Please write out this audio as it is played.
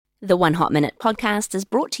The One Hot Minute podcast is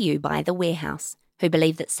brought to you by The Warehouse, who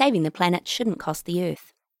believe that saving the planet shouldn't cost the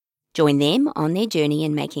Earth. Join them on their journey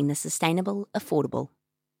in making the sustainable affordable.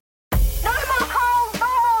 No more coal, no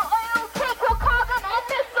more oil, keep your carbon off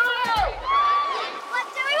the soil! What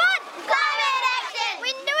do we want? Climate action!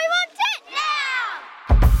 When do we want it?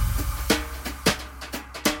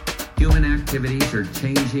 Now! Human activities are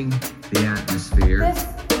changing the atmosphere. This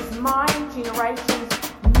is my generation's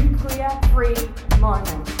nuclear-free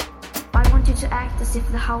moment. I wanted to act as if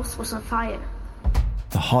the house was on fire.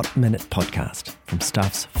 The Hot Minute podcast from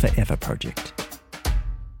Stuff's Forever project.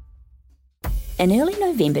 In early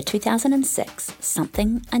November 2006,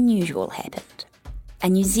 something unusual happened. A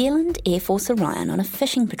New Zealand Air Force Orion on a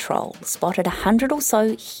fishing patrol spotted 100 or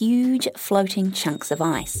so huge floating chunks of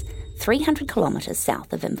ice 300 kilometres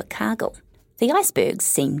south of Invercargill. The icebergs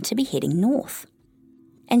seemed to be heading north.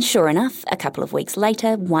 And sure enough, a couple of weeks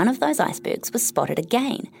later, one of those icebergs was spotted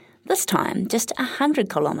again, this time just 100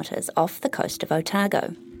 kilometres off the coast of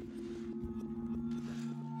Otago.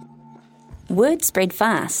 Word spread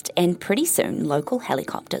fast, and pretty soon local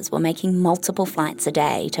helicopters were making multiple flights a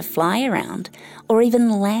day to fly around or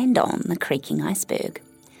even land on the creaking iceberg.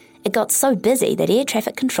 It got so busy that air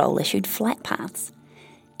traffic control issued flight paths.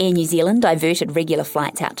 Air New Zealand diverted regular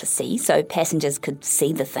flights out to sea so passengers could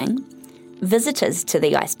see the thing. Visitors to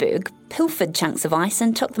the iceberg pilfered chunks of ice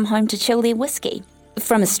and took them home to chill their whiskey.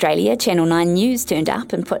 From Australia, Channel 9 News turned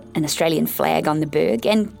up and put an Australian flag on the berg,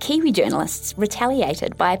 and Kiwi journalists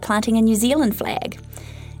retaliated by planting a New Zealand flag.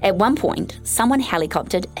 At one point, someone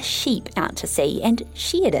helicoptered a sheep out to sea and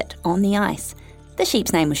sheared it on the ice. The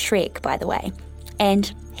sheep's name was Shrek, by the way, and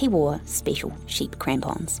he wore special sheep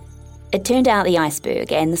crampons. It turned out the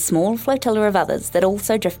iceberg and the small flotilla of others that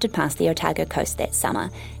also drifted past the Otago coast that summer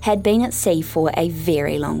had been at sea for a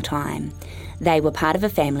very long time. They were part of a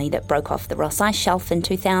family that broke off the Ross Ice Shelf in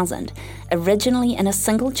 2000, originally in a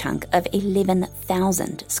single chunk of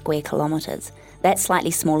 11,000 square kilometres. That's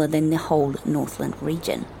slightly smaller than the whole Northland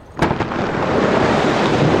region.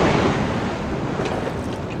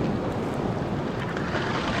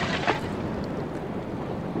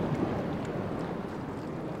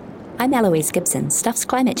 I'm Eloise Gibson, Stuff's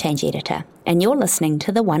climate change editor, and you're listening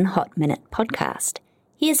to the One Hot Minute podcast.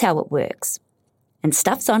 Here's how it works. In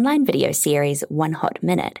Stuff's online video series, One Hot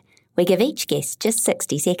Minute, we give each guest just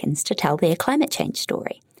 60 seconds to tell their climate change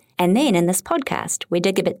story. And then in this podcast, we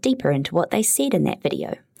dig a bit deeper into what they said in that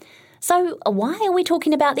video. So why are we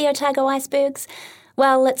talking about the Otago icebergs?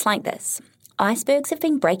 Well, it's like this. Icebergs have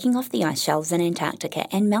been breaking off the ice shelves in Antarctica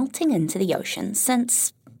and melting into the ocean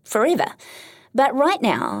since forever. But right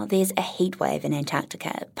now, there's a heat wave in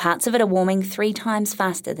Antarctica. Parts of it are warming 3 times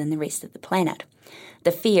faster than the rest of the planet.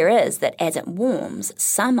 The fear is that as it warms,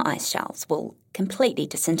 some ice shelves will completely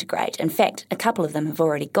disintegrate. In fact, a couple of them have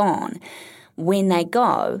already gone. When they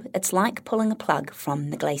go, it's like pulling a plug from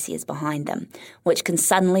the glaciers behind them, which can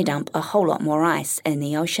suddenly dump a whole lot more ice in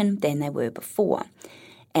the ocean than they were before.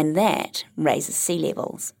 And that raises sea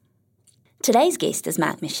levels. Today's guest is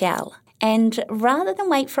Mark Michel. And rather than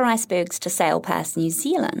wait for icebergs to sail past New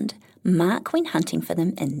Zealand, Mark went hunting for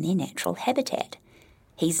them in their natural habitat.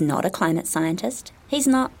 He's not a climate scientist, he's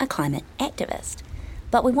not a climate activist,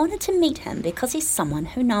 but we wanted to meet him because he's someone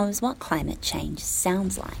who knows what climate change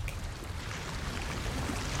sounds like.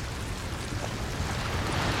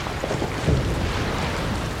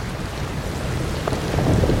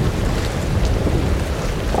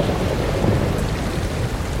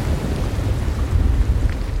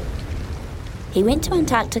 He went to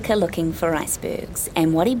Antarctica looking for icebergs,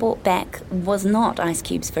 and what he brought back was not ice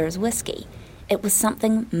cubes for his whiskey. It was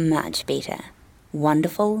something much better.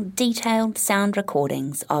 Wonderful, detailed sound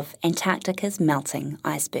recordings of Antarctica's melting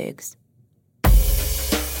icebergs.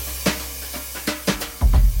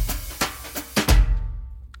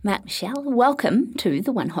 Mark Michel, welcome to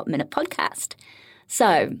the One Hot Minute podcast.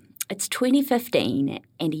 So, it's 2015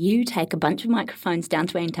 and you take a bunch of microphones down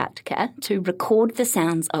to Antarctica to record the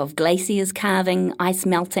sounds of glaciers calving, ice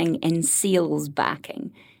melting and seals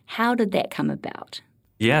barking. How did that come about?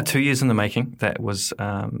 Yeah, 2 years in the making. That was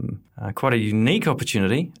quite a unique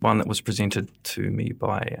opportunity, one that was presented to me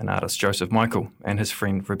by an artist, Joseph Michael, and his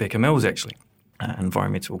friend Rebecca Mills, actually, an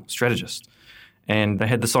environmental strategist. And they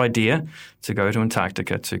had this idea to go to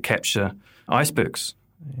Antarctica to capture icebergs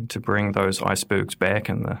and to bring those icebergs back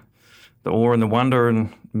and the awe and the wonder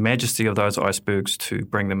and majesty of those icebergs to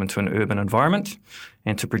bring them into an urban environment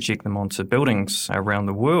and to project them onto buildings around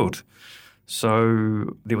the world.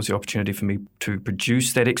 So there was the opportunity for me to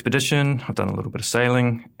produce that expedition. I've done a little bit of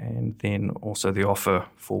sailing, and then also the offer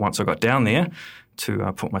for once I got down there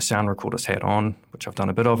to put my sound recorder's hat on, which I've done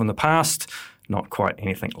a bit of in the past. Not quite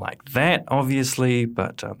anything like that, obviously,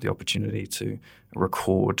 but the opportunity to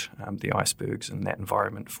record the icebergs in that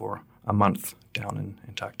environment for a month down in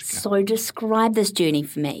Antarctica. So describe this journey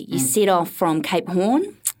for me. You set off from Cape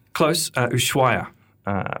Horn. Close, Ushuaia,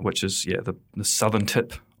 which is the southern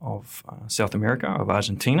tip of South America, of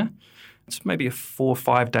Argentina. It's maybe a 4 or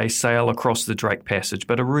 5 day sail across the Drake Passage,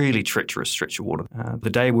 but a really treacherous stretch of water. The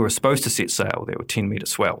day we were supposed to set sail, there were 10-metre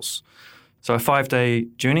swells. So a 5-day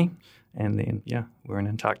journey, and then, we're in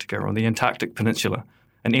Antarctica, on the Antarctic Peninsula,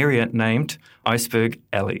 an area named Iceberg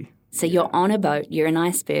Alley. So you're on a boat, you're in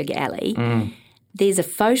Iceberg Alley. There's a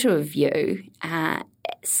photo of you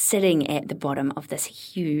sitting at the bottom of this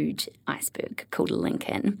huge iceberg called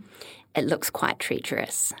Lincoln. It looks quite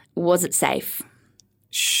treacherous. Was it safe?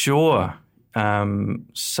 Sure.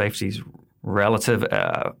 Safety's relative,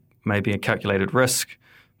 maybe a calculated risk.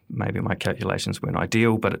 Maybe my calculations weren't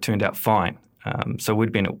ideal, but it turned out fine. So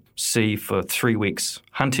we'd been at sea for 3 weeks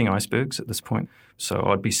hunting icebergs at this point. So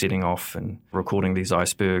I'd be setting off and recording these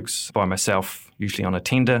icebergs by myself, usually on a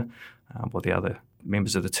tender, while the other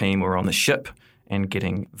members of the team were on the ship and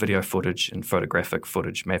getting video footage and photographic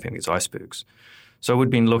footage mapping these icebergs. So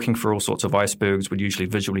we'd been looking for all sorts of icebergs. We'd usually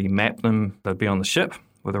visually map them. They'd be on the ship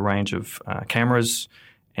with a range of cameras,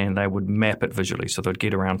 and they would map it visually. So they'd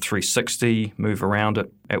get around 360, move around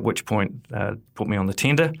it, at which point they'd put me on the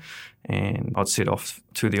tender, and I'd set off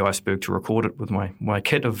to the iceberg to record it with my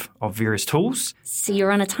kit of various tools. So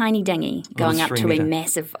you're on a tiny dinghy going up to a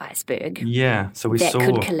massive iceberg. Yeah, so we saw... That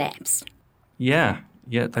could collapse. Yeah,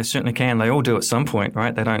 they certainly can. They all do at some point,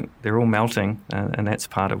 right? They're all melting, and that's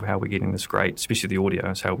part of how we're getting this great, especially the audio,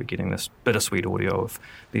 is how we're getting this bittersweet audio of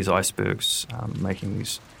these icebergs making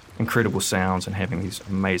these incredible sounds and having these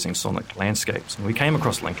amazing sonic landscapes. And we came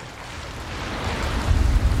across Lincoln.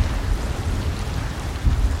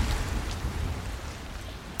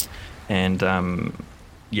 And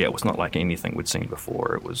it was not like anything we'd seen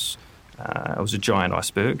before. It was a giant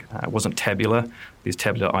iceberg. It wasn't tabular. There's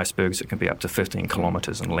tabular icebergs that can be up to 15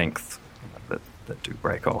 kilometres in length that do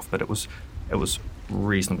break off, but it was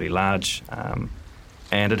reasonably large,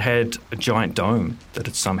 and it had a giant dome that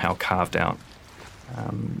had somehow carved out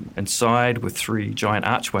inside with 3 giant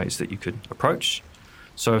archways that you could approach.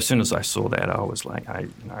 So as soon as I saw that, I was like, I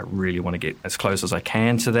really want to get as close as I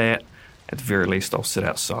can to that. At the very least, I'll sit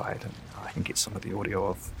outside and I can get some of the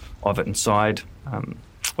audio of it inside,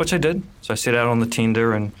 which I did. So I set out on the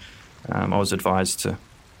tender, and I was advised to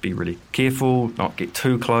be really careful, not get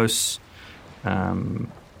too close. And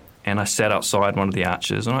I sat outside one of the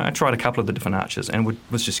arches, and I tried a couple of the different arches, and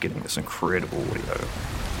was just getting this incredible audio.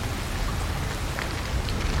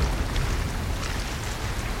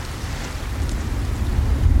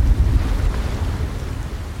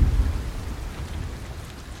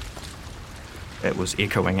 It was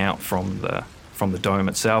echoing out from the dome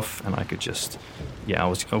itself, and I could just, I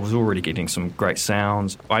was already getting some great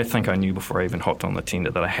sounds. I think I knew before I even hopped on the tender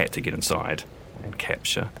that I had to get inside and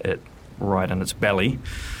capture it right in its belly.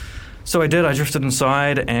 So I did. I drifted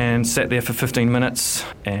inside and sat there for 15 minutes,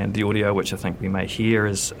 and the audio, which I think we may hear,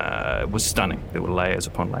 was stunning. There were layers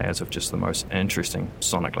upon layers of just the most interesting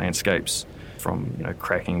sonic landscapes, from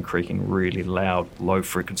cracking, creaking, really loud,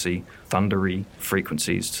 low-frequency, thundery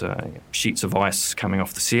frequencies to sheets of ice coming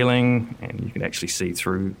off the ceiling, and you can actually see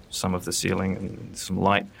through some of the ceiling and some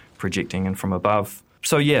light projecting in from above.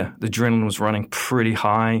 So the adrenaline was running pretty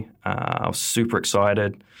high. I was super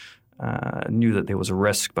excited. Knew that there was a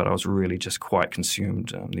risk, but I was really just quite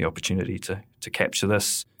consumed the opportunity to capture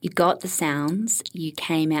this. You got the sounds, you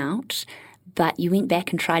came out, but you went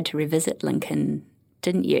back and tried to revisit Lincoln,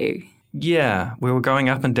 didn't you? Yeah, we were going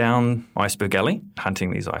up and down Iceberg Alley,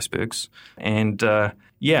 hunting these icebergs. And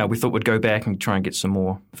we thought we'd go back and try and get some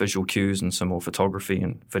more visual cues and some more photography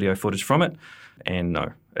and video footage from it. And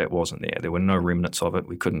no, it wasn't there. There were no remnants of it.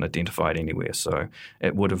 We couldn't identify it anywhere. So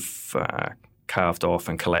it would have carved off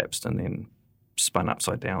and collapsed and then spun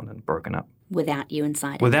upside down and broken up. Without you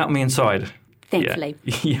inside? Without me inside. Thankfully.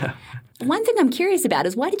 Yeah. One thing I'm curious about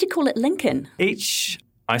is, why did you call it Lincoln? Each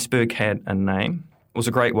iceberg had a name. It was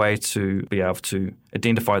a great way to be able to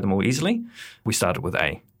identify them all easily. We started with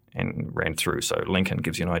A and ran through. So Lincoln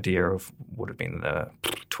gives you an idea of what would have been the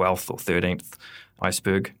 12th or 13th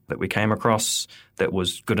iceberg that we came across that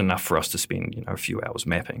was good enough for us to spend a few hours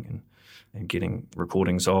mapping. And and getting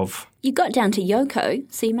recordings of. You got down to Yoko,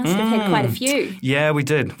 so you must have had quite a few. Yeah, we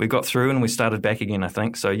did. We got through and we started back again, I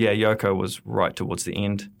think. So, yeah, Yoko was right towards the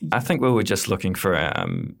end. I think we were just looking for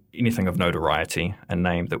anything of notoriety, a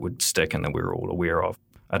name that would stick and that we were all aware of.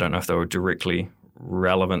 I don't know if they were directly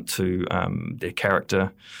relevant to their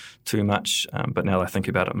character too much, but now that I think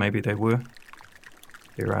about it, maybe they were.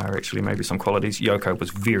 There are actually maybe some qualities. Yoko was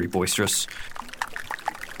very boisterous.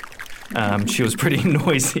 She was pretty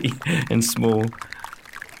noisy and small.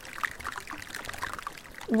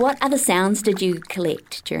 What other sounds did you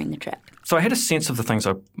collect during the trip? So I had a sense of the things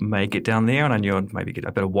I may get down there, and I knew I'd maybe get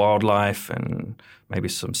a bit of wildlife and maybe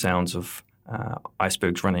some sounds of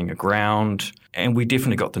icebergs running aground. And we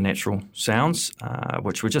definitely got the natural sounds,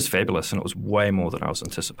 which were just fabulous, and it was way more than I was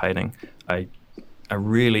anticipating. I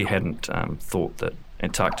really hadn't thought that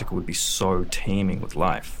Antarctica would be so teeming with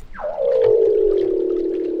life.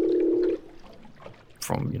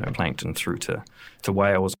 From plankton through to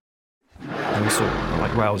whales. And we saw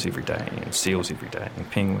like whales every day and seals every day and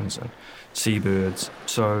penguins and seabirds.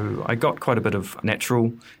 So I got quite a bit of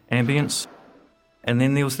natural ambience. And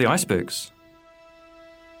then there was the icebergs.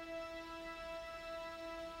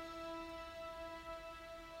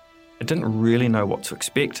 I didn't really know what to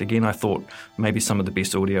expect. Again, I thought maybe some of the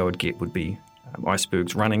best audio I'd get would be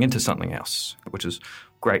icebergs running into something else, which is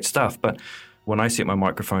great stuff. But when I set my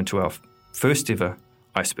microphone to our first ever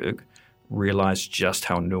iceberg, realised just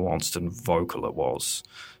how nuanced and vocal it was,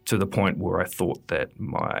 to the point where I thought that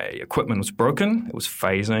my equipment was broken, it was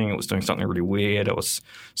phasing, it was doing something really weird, I was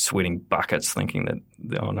sweating buckets thinking that,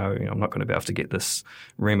 oh no, I'm not going to be able to get this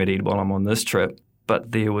remedied while I'm on this trip.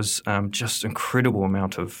 But there was just incredible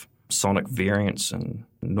amount of sonic variance and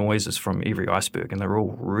noises from every iceberg, and they were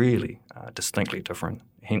all really distinctly different.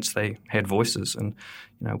 Hence they had voices, and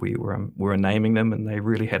we were naming them, and they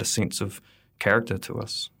really had a sense of character to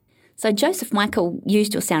us. So Joseph Michael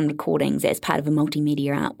used your sound recordings as part of a multimedia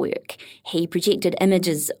artwork. He projected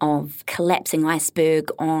images of collapsing iceberg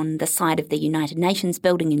on the side of the United Nations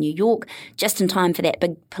building in New York, just in time for that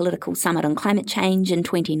big political summit on climate change in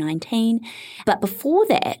 2019. But before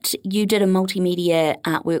that, you did a multimedia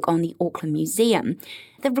artwork on the Auckland Museum.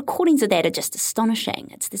 The recordings of that are just astonishing.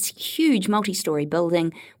 It's this huge multi-storey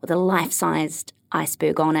building with a life-sized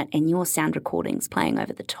iceberg on it and your sound recordings playing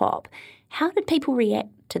over the top. How did people react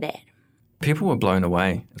to that? People were blown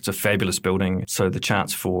away. It's a fabulous building. So the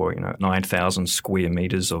chance for 9,000 square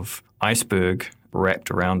metres of iceberg wrapped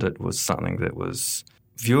around it was something that was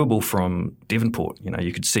viewable from Devonport.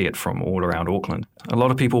 You could see it from all around Auckland. A lot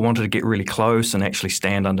of people wanted to get really close and actually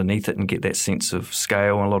stand underneath it and get that sense of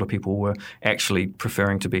scale. And a lot of people were actually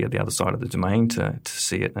preferring to be at the other side of the domain to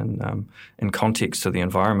see it in context to the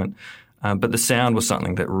environment. But the sound was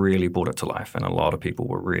something that really brought it to life, and a lot of people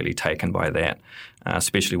were really taken by that,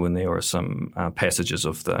 especially when there were some passages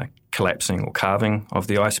of the collapsing or carving of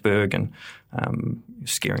the iceberg and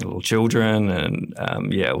scaring little children.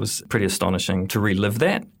 And it was pretty astonishing to relive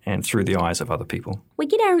that and through the eyes of other people. We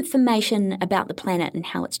get our information about the planet and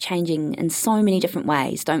how it's changing in so many different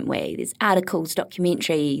ways, don't we? There's articles,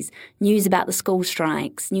 documentaries, news about the school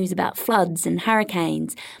strikes, news about floods and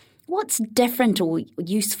hurricanes. What's different or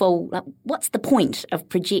useful? What's the point of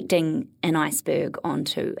projecting an iceberg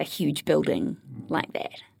onto a huge building like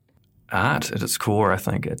that? Art at its core, I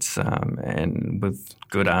think. It's and with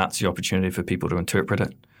good art's the opportunity for people to interpret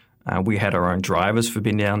it. We had our own drivers for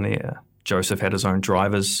being down there. Joseph had his own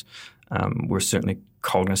drivers. We're certainly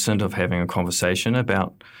cognizant of having a conversation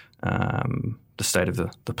about the state of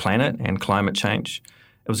the planet and climate change.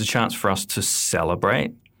 It was a chance for us to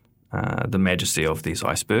celebrate the majesty of these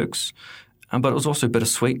icebergs, but it was also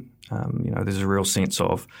bittersweet. There's a real sense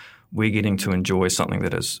of we're getting to enjoy something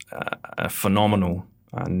that is a phenomenal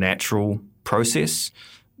natural process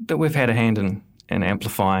that we've had a hand in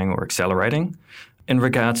amplifying or accelerating. In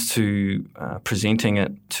regards to presenting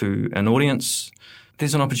it to an audience,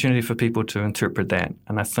 there's an opportunity for people to interpret that,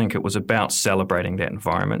 and I think it was about celebrating that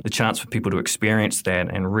environment, the chance for people to experience that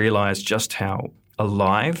and realise just how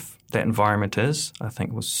alive that environment is, I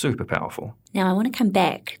think was super powerful. Now, I want to come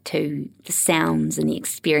back to the sounds and the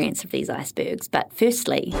experience of these icebergs, but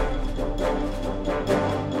firstly, I've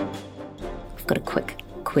got a quick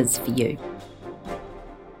quiz for you.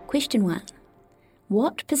 Question 1.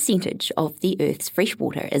 What percentage of the Earth's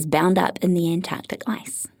freshwater is bound up in the Antarctic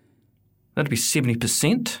ice? That'd be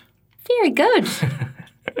 70%. Very good.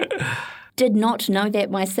 Did not know that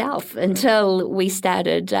myself until we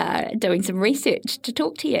started doing some research to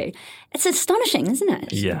talk to you. It's astonishing, isn't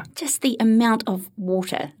it? Yeah. Just the amount of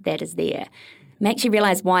water that is there. Makes you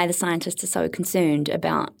realise why the scientists are so concerned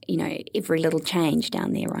about, every little change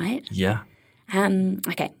down there, right? Yeah.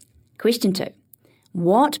 Okay. Question 2.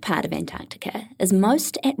 What part of Antarctica is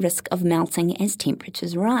most at risk of melting as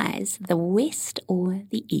temperatures rise, the west or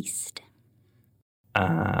the east?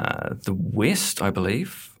 The west, I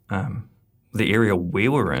believe. The area we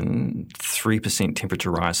were in, 3% temperature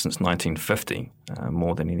rise since 1950,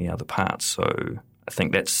 more than any other part. So I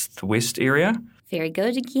think that's the west area. Very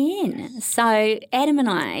good again. So Adam and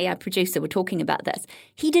I, our producer, were talking about this.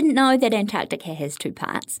 He didn't know that Antarctica has 2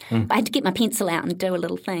 parts. I had to get my pencil out and do a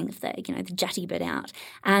little thing of the jutty bit out.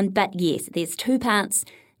 But yes, there's 2 parts.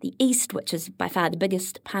 The east, which is by far the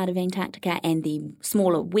biggest part of Antarctica, and the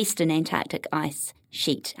smaller western Antarctic ice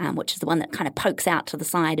sheet, which is the one that kind of pokes out to the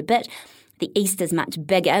side a bit. The east is much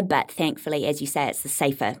bigger, but thankfully, as you say, it's the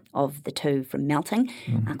safer of the 2 from melting.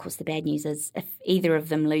 Of course, the bad news is if either of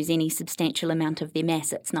them lose any substantial amount of their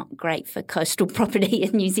mass, it's not great for coastal property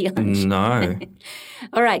in New Zealand. No.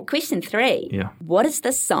 All right, question 3. Yeah. What is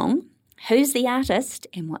this song? Who's the artist?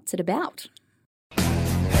 And what's it about?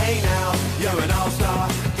 Hey now, you're an all-star.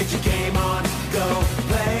 Get your game on, go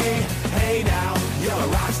play. Hey now, you're a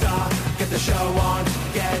rock star. Get the show on,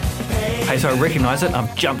 get paid. Hey, so I recognise it.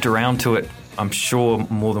 I've jumped around to it, I'm sure,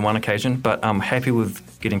 more than one occasion, but I'm happy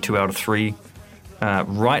with getting 2 out of 3.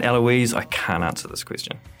 Right, Eloise, I can't answer this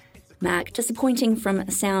question. Mark, disappointing from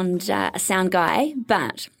a sound guy,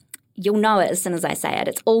 but you'll know it as soon as I say it.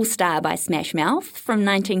 It's All Star by Smash Mouth from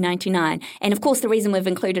 1999. And of course, the reason we've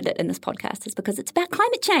included it in this podcast is because it's about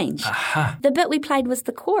climate change. The bit we played was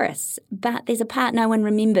the chorus, but there's a part no one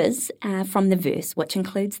remembers from the verse, which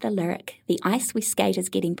includes the lyric, "The ice we skate is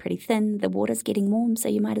getting pretty thin, the water's getting warm, so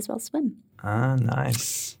you might as well swim." Ah,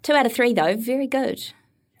 nice. 2 out of 3, though. Very good.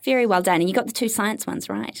 Very well done. And you got the 2 science ones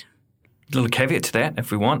right. Little caveat to that, if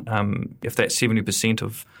we want. If that 70%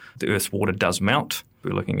 of the Earth's water does melt,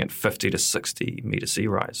 we're looking at 50 to 60 metre sea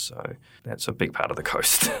rise. So that's a big part of the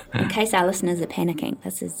coast. In case our listeners are panicking,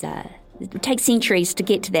 this is it would take centuries to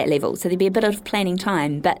get to that level, so there'd be a bit of planning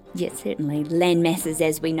time. But yes, certainly land masses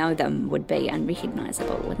as we know them would be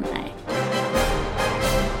unrecognisable, wouldn't they?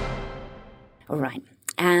 All right,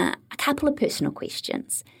 a couple of personal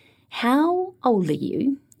questions. How old are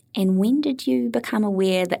you, and when did you become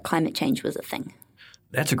aware that climate change was a thing?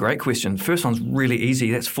 That's a great question. First one's really easy.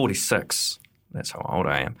 That's 46. That's how old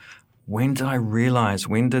I am. When did I realise?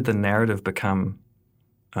 When did the narrative become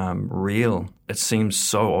real? It seems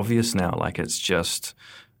so obvious now. Like it's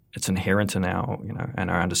inherent in our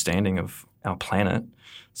our understanding of our planet.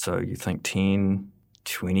 So you think 10,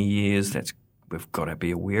 20 years. We've got to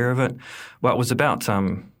be aware of it. Well, it was about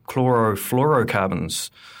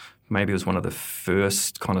chlorofluorocarbons. Maybe it was one of the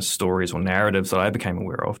first kind of stories or narratives that I became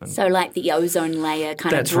aware of. So like the ozone layer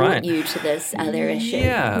kind of brought you to this other issue.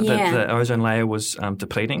 Yeah. The ozone layer was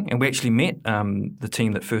depleting. And we actually met the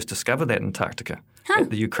team that first discovered that in Antarctica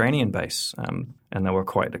at the Ukrainian base. And they were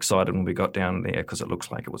quite excited when we got down there because it looks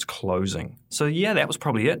like it was closing. So yeah, that was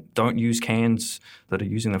probably it. Don't use cans that are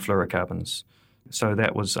using the fluorocarbons. So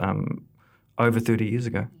that was over 30 years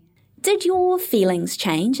ago. Did your feelings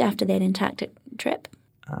change after that Antarctic trip?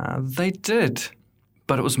 They did,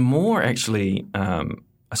 but it was more actually a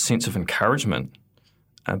sense of encouragement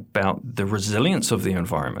about the resilience of the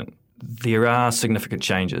environment. There are significant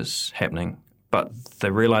changes happening, but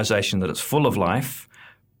the realisation that it's full of life,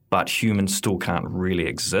 but humans still can't really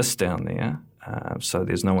exist down there. So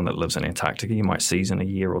there's no one that lives in Antarctica. You might seize in a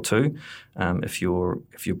year or 2 if you're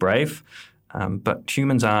brave, but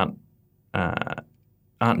humans aren't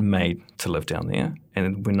made to live down there,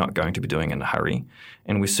 and we're not going to be doing it in a hurry.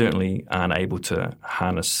 And we certainly aren't able to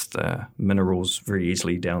harness the minerals very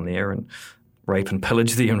easily down there and rape and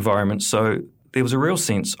pillage the environment. So there was a real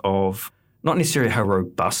sense of not necessarily how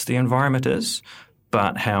robust the environment is,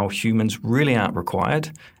 but how humans really aren't required.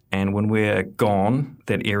 And when we're gone,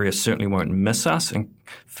 that area certainly won't miss us. In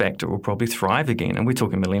fact, it will probably thrive again. And we're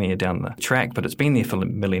talking millennia down the track, but it's been there for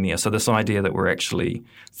millennia. So this idea that we're actually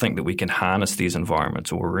think that we can harness these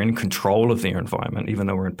environments or we're in control of their environment, even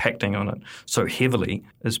though we're impacting on it so heavily,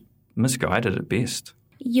 is misguided at best.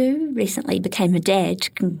 You recently became a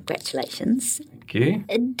dad. Congratulations. Thank you.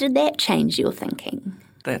 Did that change your thinking?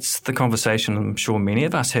 That's the conversation I'm sure many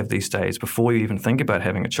of us have these days before you even think about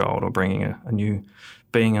having a child or bringing a new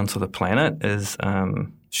being onto the planet is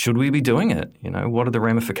should we be doing it? What are the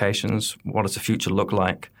ramifications? What does the future look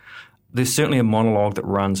like? There's certainly a monologue that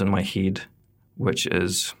runs in my head, which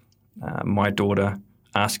is my daughter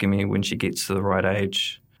asking me when she gets to the right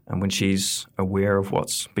age and when she's aware of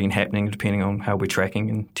what's been happening, depending on how we're tracking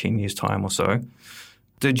in 10 years' time or so.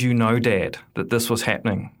 Did you know, Dad, that this was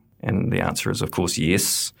happening? And the answer is, of course,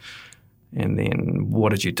 yes. And then what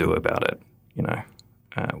did you do about it?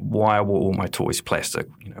 why were all my toys plastic?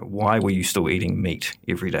 Why were you still eating meat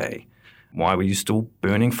every day? Why were you still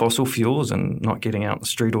burning fossil fuels and not getting out in the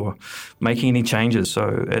street or making any changes?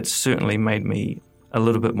 So it certainly made me a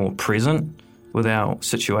little bit more present with our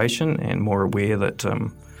situation and more aware that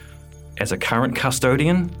as a current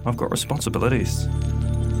custodian, I've got responsibilities.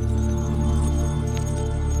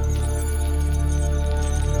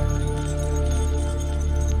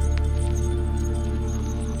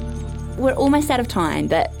 We're almost out of time,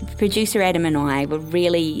 but producer Adam and I were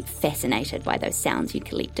really fascinated by those sounds you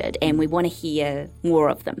collected, and we want to hear more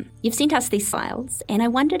of them. You've sent us these files, and I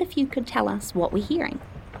wondered if you could tell us what we're hearing.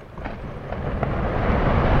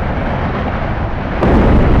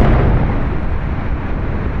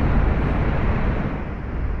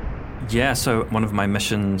 Yeah, so one of my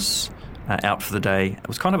missions out for the day, it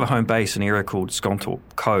was kind of a home base, an area called Sconthorpe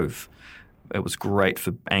Cove. It was great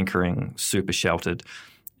for anchoring, super sheltered.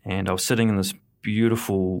 And I was sitting in this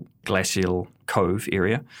beautiful glacial cove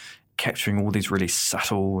area, capturing all these really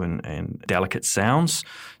subtle and delicate sounds.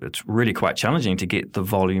 It's really quite challenging to get the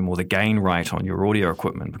volume or the gain right on your audio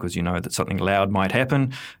equipment because you know that something loud might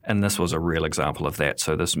happen, and this was a real example of that.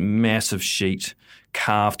 So this massive sheet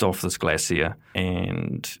carved off this glacier,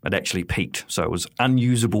 and it actually peaked. So it was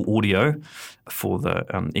unusable audio for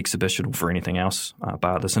the exhibition or for anything else,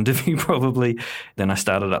 bar this interview probably. Then I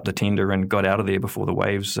started up the tender and got out of there before the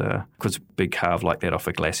waves, because a big carve like that off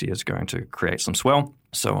a glacier is going to create some swell.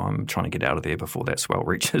 So I'm trying to get out of there before that swell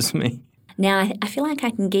reaches me. Now, I feel like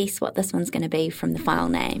I can guess what this one's going to be from the file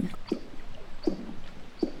name.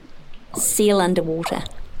 Seal underwater.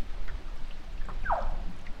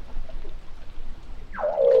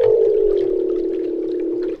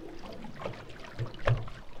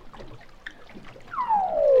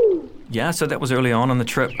 Yeah, so that was early on the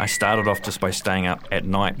trip. I started off just by staying up at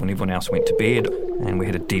night when everyone else went to bed, and we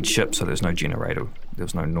had a dead ship, so there's no generator, there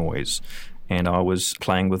was no noise. And I was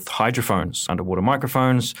playing with hydrophones, underwater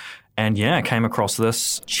microphones, and yeah, I came across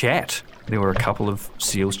this chat. There were a couple of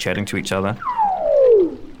seals chatting to each other.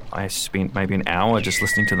 I spent maybe an hour just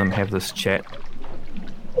listening to them have this chat.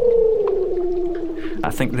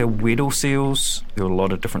 I think they're Weddell seals. There were a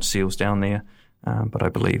lot of different seals down there. But I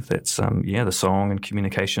believe that's, the song and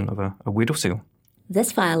communication of a Weddell seal.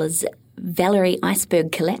 This file is Valerie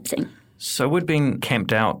iceberg collapsing. So we'd been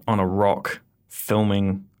camped out on a rock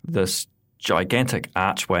filming this gigantic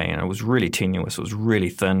archway, and it was really tenuous. It was really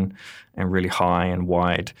thin and really high and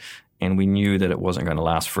wide, and we knew that it wasn't going to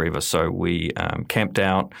last forever. So we camped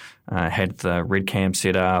out, had the red cam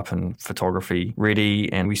set up and photography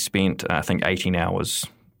ready, and we spent, 18 hours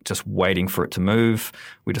just waiting for it to move.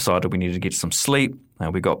 We decided we needed to get some sleep.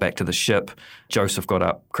 We got back to the ship. Joseph got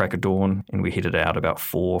up crack of dawn, and we headed out about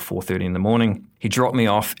 4:30 in the morning. He dropped me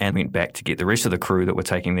off and went back to get the rest of the crew that were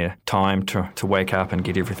taking their time to wake up and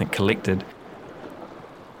get everything collected.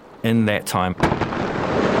 In that time,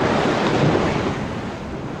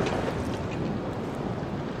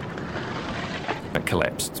 it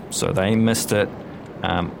collapsed. So they missed it.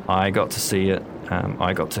 I got to see it.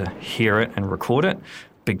 I got to hear it and record it.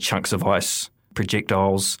 Big chunks of ice,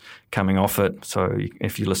 projectiles coming off it. So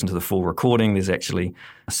if you listen to the full recording, there's actually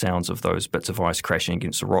sounds of those bits of ice crashing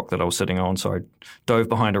against the rock that I was sitting on. So I dove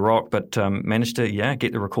behind a rock, but managed to,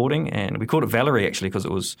 get the recording. And we called it Valerie, actually, because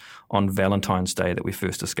it was on Valentine's Day that we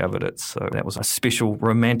first discovered it. So that was a special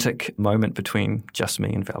romantic moment between just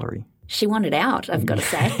me and Valerie. She wanted out, I've got to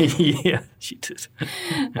say. Yeah, she did.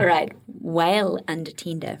 All right, whale under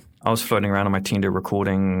tender. I was floating around on my tender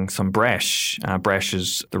recording some brash. Brash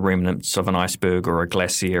is the remnants of an iceberg or a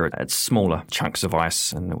glacier. It's smaller chunks of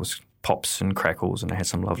ice, and it was pops and crackles, and it had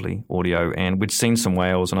some lovely audio. And we'd seen some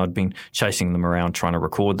whales, and I'd been chasing them around trying to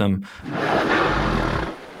record them.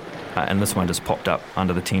 And this one just popped up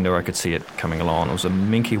under the tender. I could see it coming along. It was a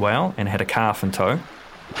minke whale and had a calf in tow.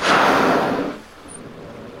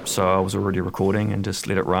 So I was already recording and just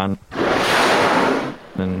let it run.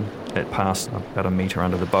 And it passed about a metre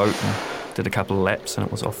under the boat and did a couple of laps, and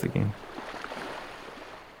it was off again.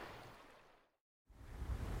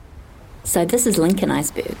 So this is Lincoln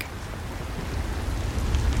Iceberg.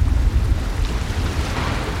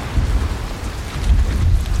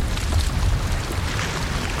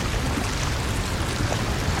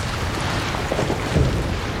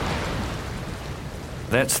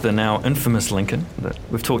 That's the now infamous Lincoln that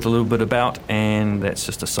we've talked a little bit about, and that's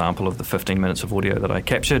just a sample of the 15 minutes of audio that I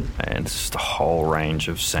captured, and it's just a whole range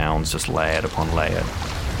of sounds just layered upon layer.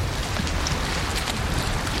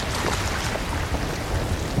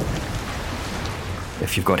 If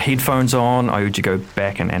If you've got headphones on, I urge you to go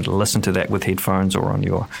back and listen to that with headphones or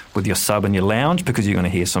with your sub in your lounge, because you're going to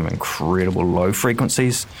hear some incredible low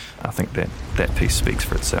frequencies. I think that piece speaks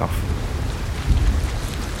for itself.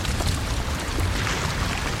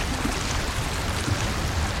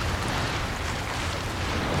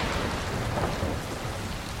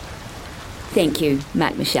 Thank you,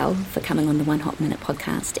 Mark Michel, for coming on the One Hot Minute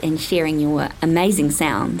podcast and sharing your amazing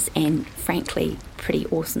sounds and, frankly, pretty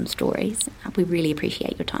awesome stories. We really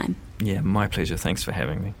appreciate your time. Yeah, my pleasure. Thanks for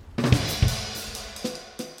having me.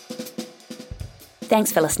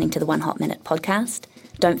 Thanks for listening to the One Hot Minute podcast.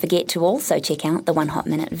 Don't forget to also check out the One Hot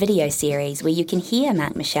Minute video series, where you can hear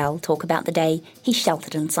Mark Michel talk about the day he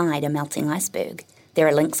sheltered inside a melting iceberg. There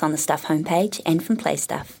are links on the Stuff homepage and from Play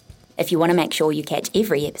Stuff. If you want to make sure you catch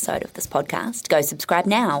every episode of this podcast, go subscribe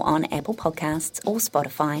now on Apple Podcasts or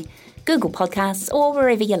Spotify, Google Podcasts, or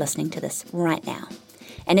wherever you're listening to this right now.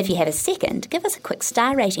 And if you have a second, give us a quick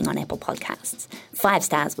star rating on Apple Podcasts. 5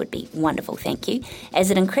 stars would be wonderful, thank you, as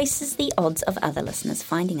it increases the odds of other listeners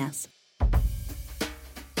finding us.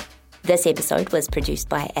 This episode was produced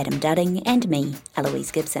by Adam Dudding and me, Eloise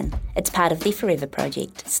Gibson. It's part of the Forever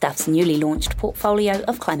Project, Stuff's newly launched portfolio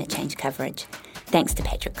of climate change coverage. Thanks to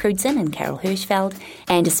Patrick Crudson and Carol Hirschfeld,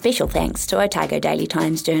 and a special thanks to Otago Daily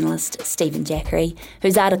Times journalist Stephen Jackery,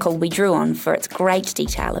 whose article we drew on for its great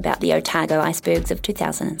detail about the Otago icebergs of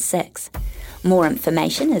 2006. More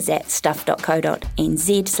information is at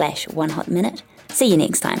stuff.co.nz/onehotminute. See you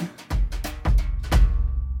next time.